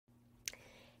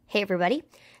Hey everybody.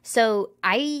 So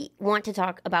I want to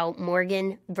talk about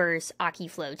Morgen versus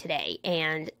Akiflow today.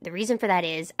 And the reason for that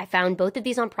is I found both of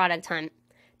these on Product Hunt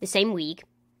the same week.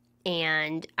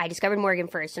 And I discovered Morgen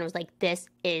first and I was like, this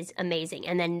is amazing.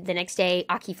 And then the next day,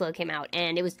 Akiflow came out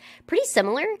and it was pretty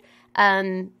similar.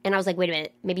 And I was like, wait a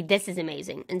minute, maybe this is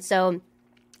amazing. And so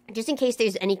just in case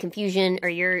there's any confusion or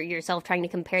you're yourself trying to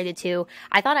compare the two,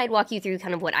 I thought I'd walk you through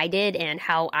kind of what I did and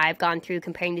how I've gone through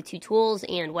comparing the two tools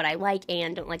and what I like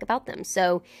and don't like about them.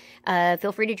 So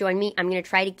feel free to join me. I'm going to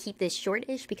try to keep this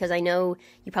shortish because I know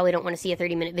you probably don't want to see a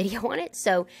 30-minute video on it.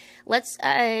 So let's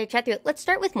chat through it. Let's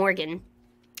start with Morgen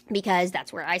because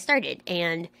that's where I started.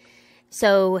 And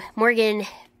so Morgen,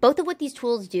 both of what these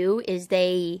tools do is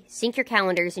they sync your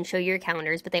calendars and show you your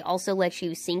calendars, but they also let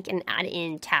you sync and add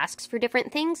in tasks for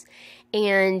different things.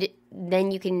 And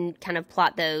then you can kind of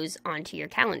plot those onto your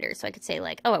calendar. So I could say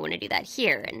like, oh, I want to do that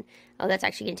here. And oh, that's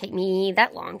actually going to take me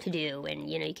that long to do. And,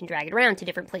 you know, you can drag it around to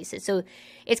different places. So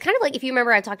it's kind of like, if you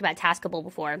remember, I talked about Taskable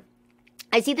before.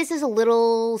 I see this as a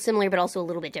little similar, but also a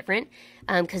little bit different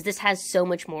because this has so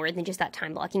much more than just that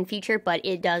time blocking feature, but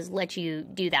it does let you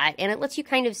do that. And it lets you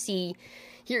kind of see,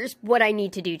 here's what I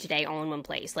need to do today all in one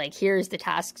place. Like, here's the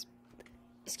tasks,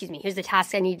 here's the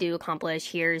tasks I need to accomplish.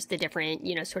 Here's the different,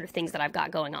 you know, sort of things that I've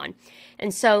got going on.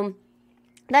 And so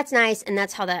that's nice. And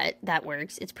that's how that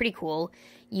works. It's pretty cool.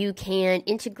 You can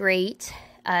integrate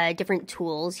different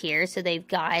tools here. So they've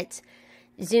got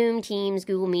Zoom, Teams,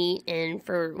 Google Meet, and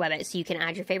for WebEx, so you can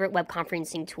add your favorite web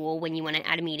conferencing tool when you want to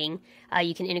add a meeting.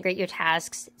 You can integrate your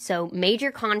tasks. So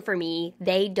major con for me,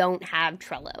 they don't have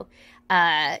Trello.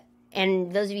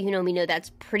 And those of you who know me know that's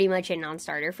pretty much a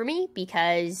non-starter for me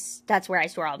because that's where I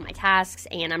store all of my tasks,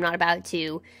 and I'm not about to,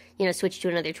 you know, switch to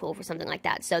another tool for something like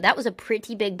that. So that was a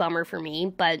pretty big bummer for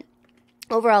me, but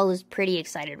overall I was pretty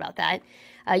excited about that.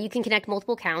 You can connect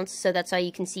multiple accounts, so that's how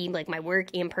you can see like my work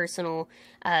and personal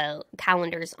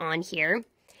calendars on here.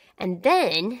 And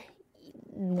then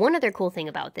one other cool thing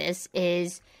about this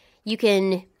is you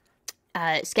can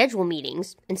schedule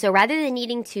meetings. And so rather than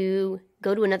needing to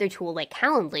go to another tool like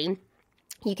Calendly,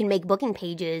 you can make booking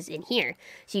pages in here.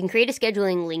 So you can create a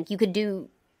scheduling link. You could do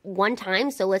one time.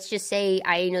 So let's just say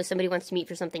I know somebody wants to meet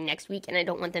for something next week and I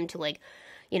don't want them to, like,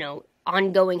 you know,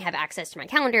 ongoing have access to my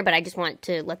calendar, but I just want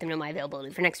to let them know my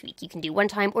availability for next week. You can do one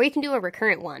time, or you can do a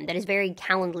recurrent one that is very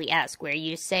Calendly-esque, where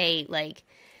you just say like,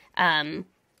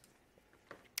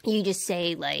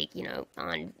 you know,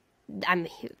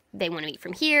 they want to meet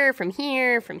from here, from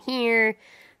here, from here,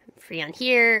 I'm free on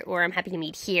here, or I'm happy to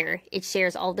meet here. It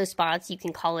shares all those spots. You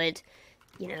can call it,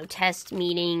 you know, test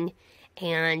meeting,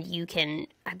 and you can,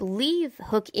 I believe,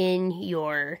 hook in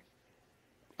your,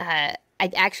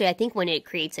 I think when it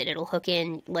creates it, it'll hook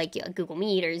in like Google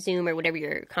Meet or Zoom or whatever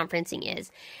your conferencing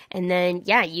is. And then,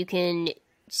 yeah, you can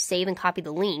save and copy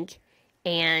the link,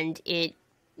 and it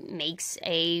makes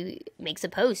a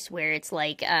post where it's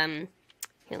like, here,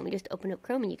 let me just open up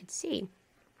Chrome and you can see.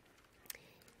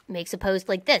 It makes a post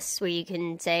like this where you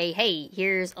can say, hey,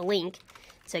 here's a link.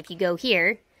 So if you go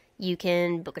here, you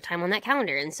can book a time on that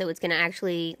calendar. And so it's going to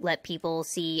actually let people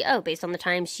see, oh, based on the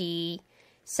time she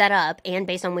set up and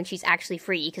based on when she's actually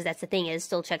free, because that's the thing, is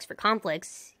still checks for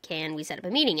conflicts. Can we set up a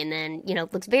meeting? And then, you know,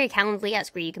 it looks very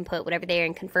Calendly-esque where you can put whatever there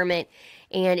and confirm it.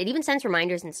 And it even sends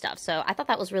reminders and stuff. So I thought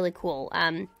that was really cool.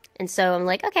 And so I'm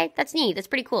like, okay, that's neat. That's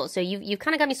pretty cool. So you've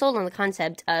kind of got me sold on the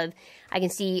concept of I can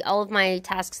see all of my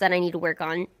tasks that I need to work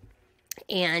on.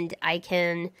 And I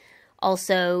can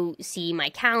also see my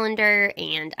calendar,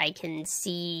 and I can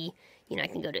see, you know, I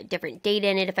can go to a different date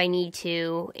in it if I need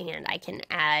to, and I can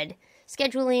add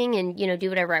scheduling and, you know, do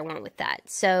whatever I want with that.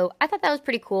 So I thought that was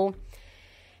pretty cool.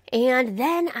 And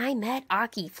then I met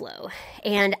Akiflow,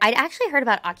 and I'd actually heard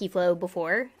about Akiflow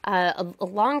before, a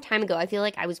long time ago. I feel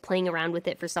like I was playing around with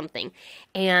it for something,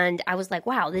 and I was like,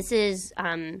 wow, this is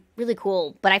really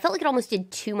cool. But I felt like it almost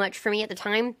did too much for me at the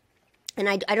time, and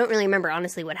I don't really remember,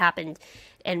 honestly, what happened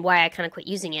and why I kind of quit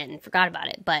using it and forgot about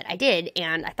it. But I did,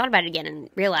 and I thought about it again and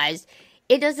realized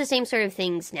it does the same sort of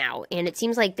things now, and it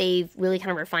seems like they've really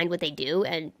kind of refined what they do,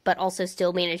 but also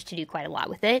still managed to do quite a lot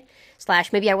with it.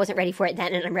 / maybe I wasn't ready for it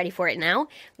then, and I'm ready for it now,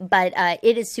 but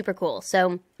it is super cool.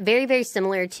 So very, very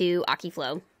similar to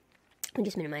Akiflow. Let me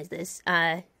just minimize this.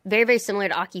 Very, very similar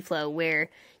to Akiflow, where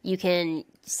you can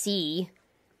see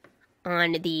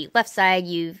on the left side,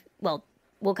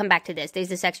 we'll come back to this. There's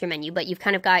this extra menu, but you've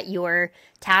kind of got your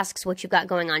tasks, what you've got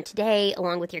going on today,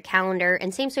 along with your calendar,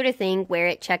 and same sort of thing where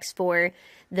it checks for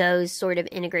those sort of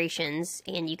integrations,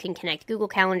 and you can connect Google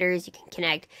Calendars, you can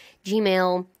connect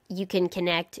Gmail, you can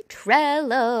connect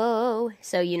Trello.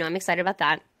 So, you know, I'm excited about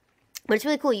that. But it's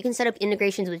really cool. You can set up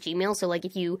integrations with Gmail. So like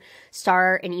if you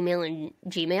star an email in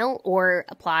Gmail or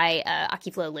apply a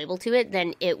Akiflow label to it,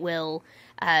 then it will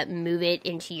move it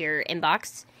into your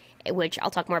inbox, which I'll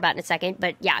talk more about in a second.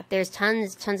 But yeah, there's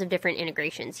tons of different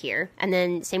integrations here. And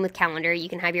then same with calendar. You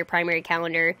can have your primary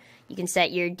calendar. You can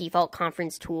set your default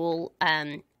conference tool,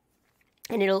 and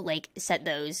it'll like set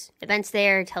those events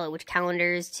there, tell it which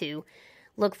calendars to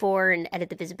look for and edit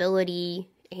the visibility,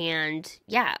 and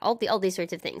yeah, all these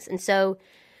sorts of things. And so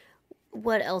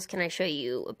what else can I show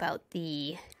you about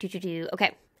the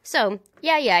Okay. So,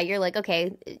 yeah, you're like,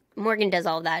 okay, Morgen does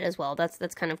all of that as well.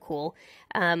 That's kind of cool.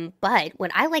 But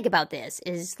what I like about this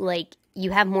is, like, you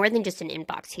have more than just an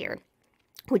inbox here,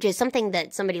 which is something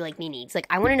that somebody like me needs. Like,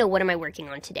 I want to know, what am I working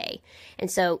on today? And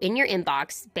so in your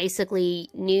inbox, basically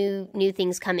new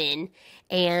things come in,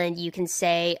 and you can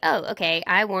say, oh, okay,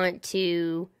 I don't want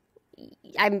to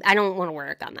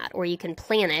work on that. Or you can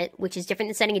plan it, which is different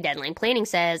than setting a deadline. Planning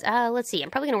says, let's see,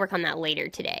 I'm probably going to work on that later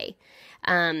today.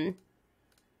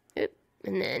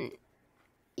 And then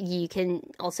you can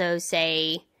also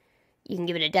say, you can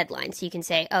give it a deadline. So you can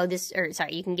say,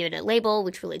 you can give it a label,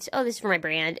 which relates to, this is for my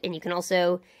brand. And you can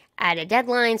also add a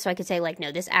deadline. So I could say, like,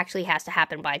 no, this actually has to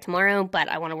happen by tomorrow, but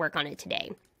I want to work on it today.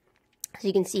 So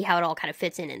you can see how it all kind of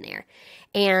fits in there.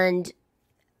 And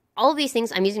all of these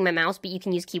things, I'm using my mouse, but you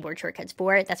can use keyboard shortcuts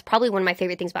for it. That's probably one of my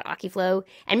favorite things about Akiflow.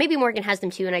 And maybe Morgen has them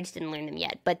too, and I just didn't learn them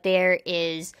yet. But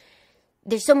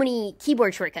there's so many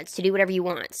keyboard shortcuts to do whatever you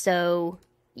want. So,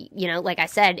 you know, like I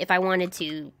said, if I wanted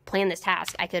to plan this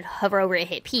task, I could hover over it,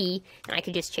 hit P, and I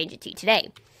could just change it to today.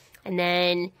 And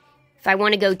then if I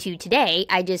want to go to today,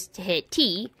 I just hit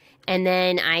T, and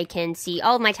then I can see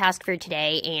all of my tasks for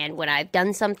today. And when I've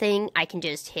done something, I can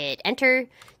just hit enter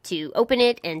to open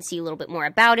it and see a little bit more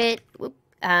about it.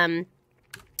 Hit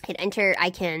enter. I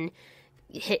can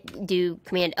do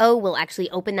Command O will actually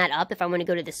open that up if I want to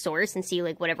go to the source and see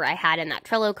like whatever I had in that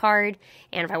Trello card.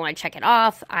 And if I want to check it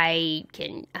off, I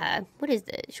can, what is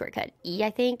the shortcut? E, I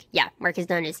think? Yeah, mark as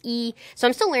done as E. So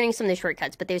I'm still learning some of the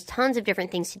shortcuts, but there's tons of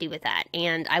different things to do with that.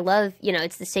 And I love, you know,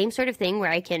 it's the same sort of thing where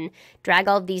I can drag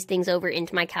all of these things over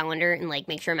into my calendar and like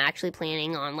make sure I'm actually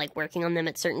planning on like working on them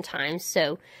at certain times.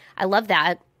 So I love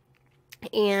that.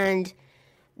 And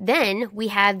then we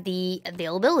have the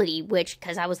availability, which,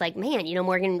 because I was like, man, you know,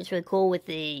 Morgen was really cool with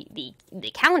the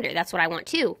calendar. That's what I want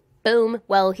too. Boom.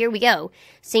 Well, here we go.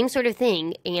 Same sort of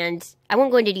thing. And I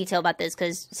won't go into detail about this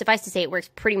because suffice to say, it works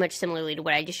pretty much similarly to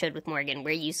what I just showed with Morgen,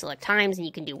 where you select times and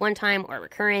you can do one time or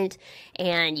recurrent.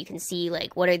 And you can see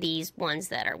like, what are these ones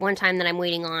that are one time that I'm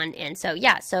waiting on? And so,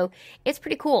 yeah, so it's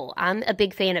pretty cool. I'm a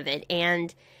big fan of it.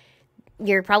 And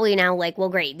you're probably now like, well,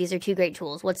 great. These are two great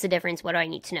tools. What's the difference? What do I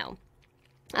need to know?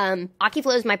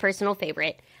 Akiflow is my personal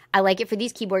favorite. I like it for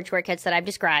these keyboard shortcuts that I've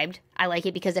described. I like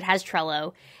it because it has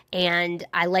Trello, and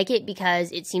I like it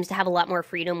because it seems to have a lot more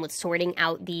freedom with sorting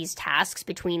out these tasks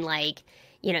between, like,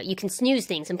 you know, you can snooze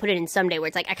things and put it in someday, where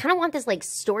it's like, I kind of want this like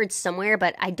stored somewhere,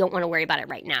 but I don't want to worry about it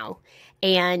right now.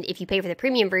 And if you pay for the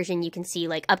premium version, you can see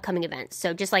like upcoming events.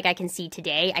 So just like I can see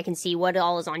today, I can see what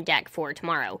all is on deck for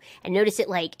tomorrow. And notice it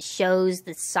like shows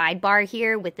the sidebar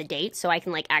here with the dates, so I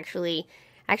can like actually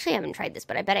I haven't tried this,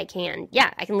 but I bet I can. Yeah,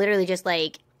 I can literally just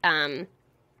like, I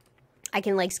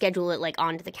can like schedule it like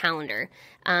onto the calendar.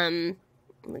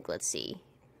 Like, let's see.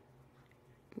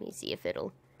 Let me see if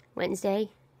it'll, Wednesday,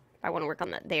 if I want to work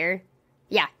on that there.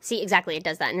 Yeah, see, exactly, it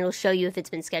does that, and it'll show you if it's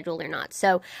been scheduled or not.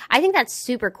 So I think that's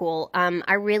super cool.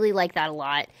 I really like that a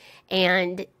lot,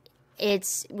 and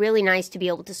it's really nice to be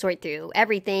able to sort through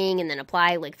everything and then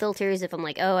apply like filters if I'm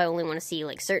like, oh, I only want to see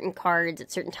like certain cards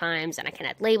at certain times, and I can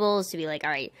add labels to be like,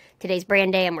 all right, today's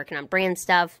brand day, I'm working on brand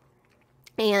stuff.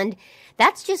 And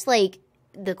that's just like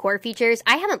the core features.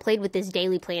 I haven't played with this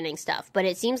daily planning stuff, but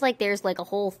it seems like there's like a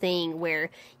whole thing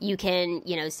where you can,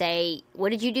 you know, say, what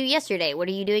did you do yesterday? What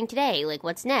are you doing today? Like,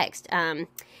 what's next?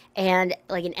 And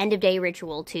like an end of day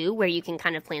ritual too, where you can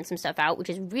kind of plan some stuff out, which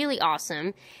is really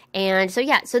awesome. And so,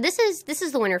 yeah, so this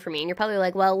is the winner for me. And you're probably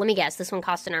like, well, let me guess, this one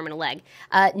cost an arm and a leg.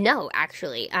 No,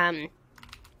 actually, let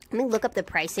me look up the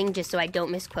pricing just so I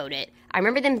don't misquote it. I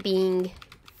remember them being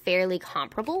fairly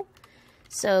comparable.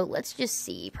 So let's just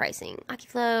see pricing.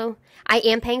 Akiflow. I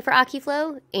am paying for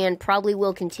Akiflow and probably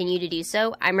will continue to do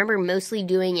so. I remember mostly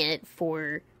doing it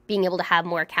for being able to have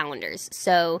more calendars.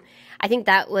 So I think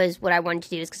that was what I wanted to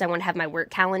do, is because I want to have my work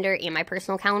calendar and my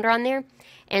personal calendar on there.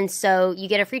 And so you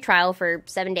get a free trial for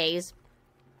 7 days.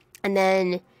 And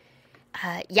then,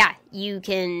 yeah, you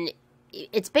can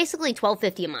it's basically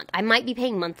 $12.50 a month. I might be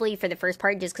paying monthly for the first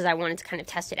part just because I wanted to kind of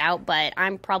test it out, but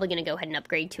I'm probably going to go ahead and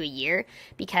upgrade to a year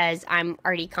because I'm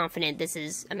already confident this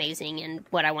is amazing and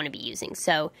what I want to be using.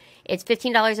 So it's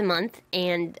 $15 a month,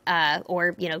 and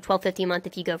or $12.50 a month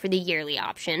if you go for the yearly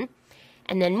option.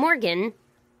 And then Morgen,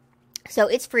 so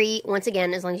it's free once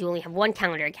again as long as you only have one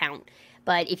calendar account.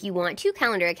 But if you want 2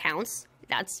 calendar accounts,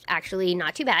 that's actually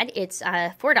not too bad. It's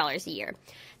 $4 a year.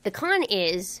 The con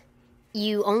is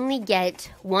you only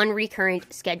get one recurrent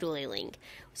scheduling link.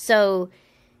 So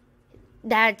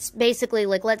that's basically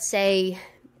like, let's say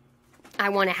I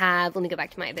want to have, let me go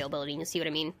back to my availability and you'll see what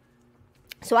I mean.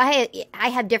 So I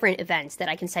have different events that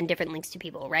I can send different links to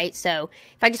people, right? So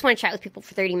if I just want to chat with people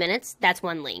for 30 minutes, that's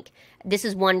one link. This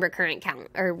is one recurrent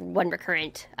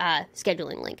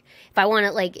scheduling link. If I want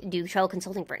to like do travel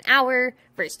consulting for an hour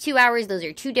versus 2 hours, those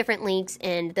are 2 different links,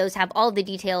 and those have all the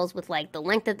details with like the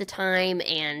length of the time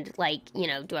and like,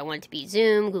 do I want it to be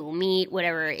Zoom, Google Meet,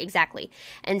 whatever exactly.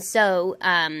 And so,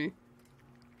 I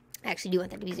actually do want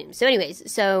that to be Zoom. So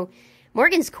anyways,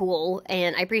 Morgen's cool,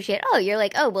 and I appreciate, you're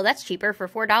like, well, that's cheaper. For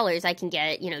 $4, I can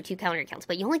get, 2 calendar accounts.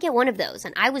 But you only get one of those.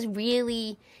 And I was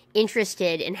really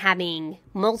interested in having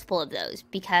multiple of those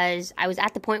because I was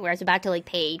at the point where I was about to, like,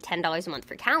 pay $10 a month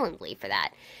for Calendly for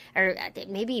that. Or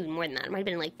maybe even more than that. It might have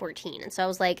been, like, 14. And so I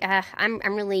was like,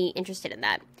 I'm really interested in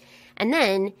that. And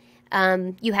then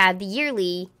you have the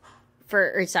yearly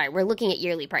we're looking at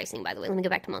yearly pricing, by the way. Let me go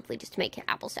back to monthly just to make it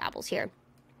apples to apples here.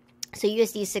 So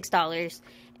USD is $6.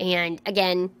 And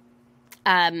again,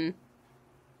 for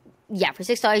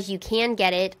 $6, you can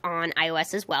get it on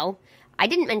iOS as well. I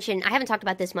haven't talked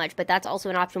about this much, but that's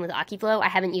also an option with Akiflow. I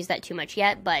haven't used that too much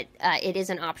yet, but it is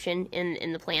an option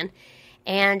in the plan.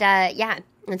 And and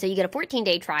so you get a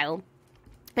 14-day trial,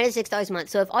 and it's $6 a month.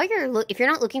 So if you're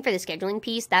not looking for the scheduling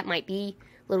piece, that might be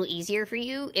a little easier for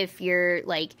you. If you're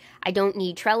like, I don't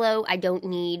need Trello, I don't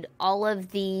need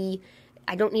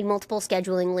multiple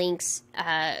scheduling links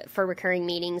for recurring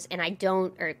meetings, and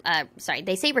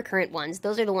they say recurrent ones.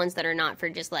 Those are the ones that are not for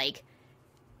just like,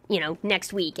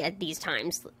 next week at these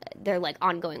times. They're like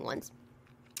ongoing ones.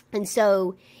 And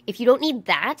so if you don't need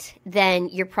that, then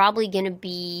you're probably going to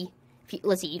be,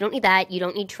 let's see, you don't need that, you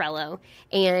don't need Trello,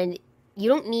 and you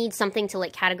don't need something to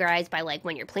like categorize by like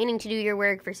when you're planning to do your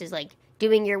work versus like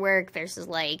doing your work versus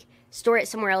like store it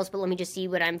somewhere else, but let me just see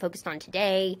what I'm focused on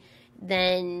today.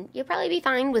 Then you'll probably be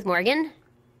fine with Morgen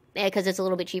because it's a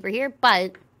little bit cheaper here.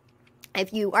 But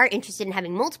if you are interested in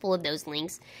having multiple of those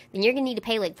links, then you're going to need to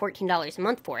pay like $14 a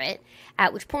month for it,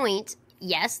 at which point,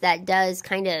 yes, that does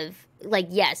kind of, like,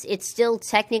 yes, it's still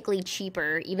technically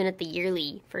cheaper, even at the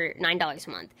yearly for $9 a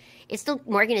month.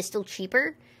 Morgen is still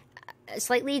cheaper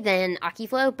slightly than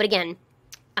Akiflow, but again,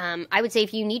 I would say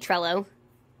if you need Trello,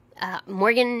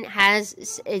 Morgen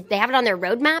they have it on their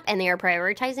roadmap and they are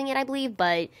prioritizing it, I believe,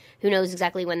 but who knows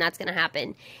exactly when that's going to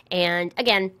happen. And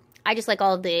again, I just like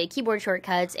all of the keyboard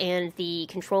shortcuts and the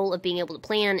control of being able to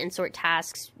plan and sort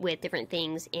tasks with different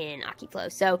things in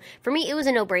Akiflow. So for me, it was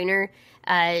a no-brainer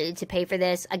to pay for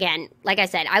this. Again, like I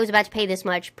said, I was about to pay this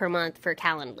much per month for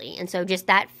Calendly, and so just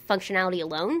that functionality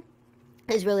alone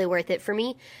is really worth it for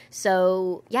me.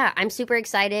 So yeah, I'm super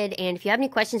excited, and if you have any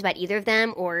questions about either of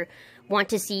them or want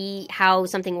to see how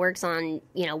something works on,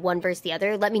 one versus the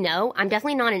other, let me know. I'm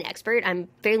definitely not an expert. I'm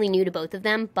fairly new to both of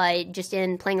them, but just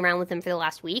in playing around with them for the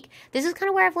last week, this is kind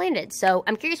of where I've landed. So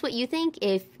I'm curious what you think.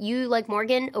 If you like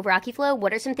Morgen over Akiflow,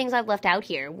 what are some things I've left out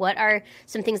here? What are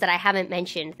some things that I haven't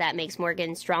mentioned that makes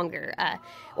Morgen stronger?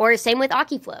 Or same with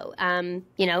Akiflow.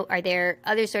 Are there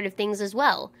other sort of things as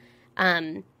well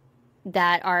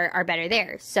that are better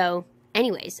there? So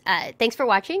anyways, thanks for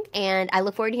watching, and I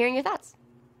look forward to hearing your thoughts.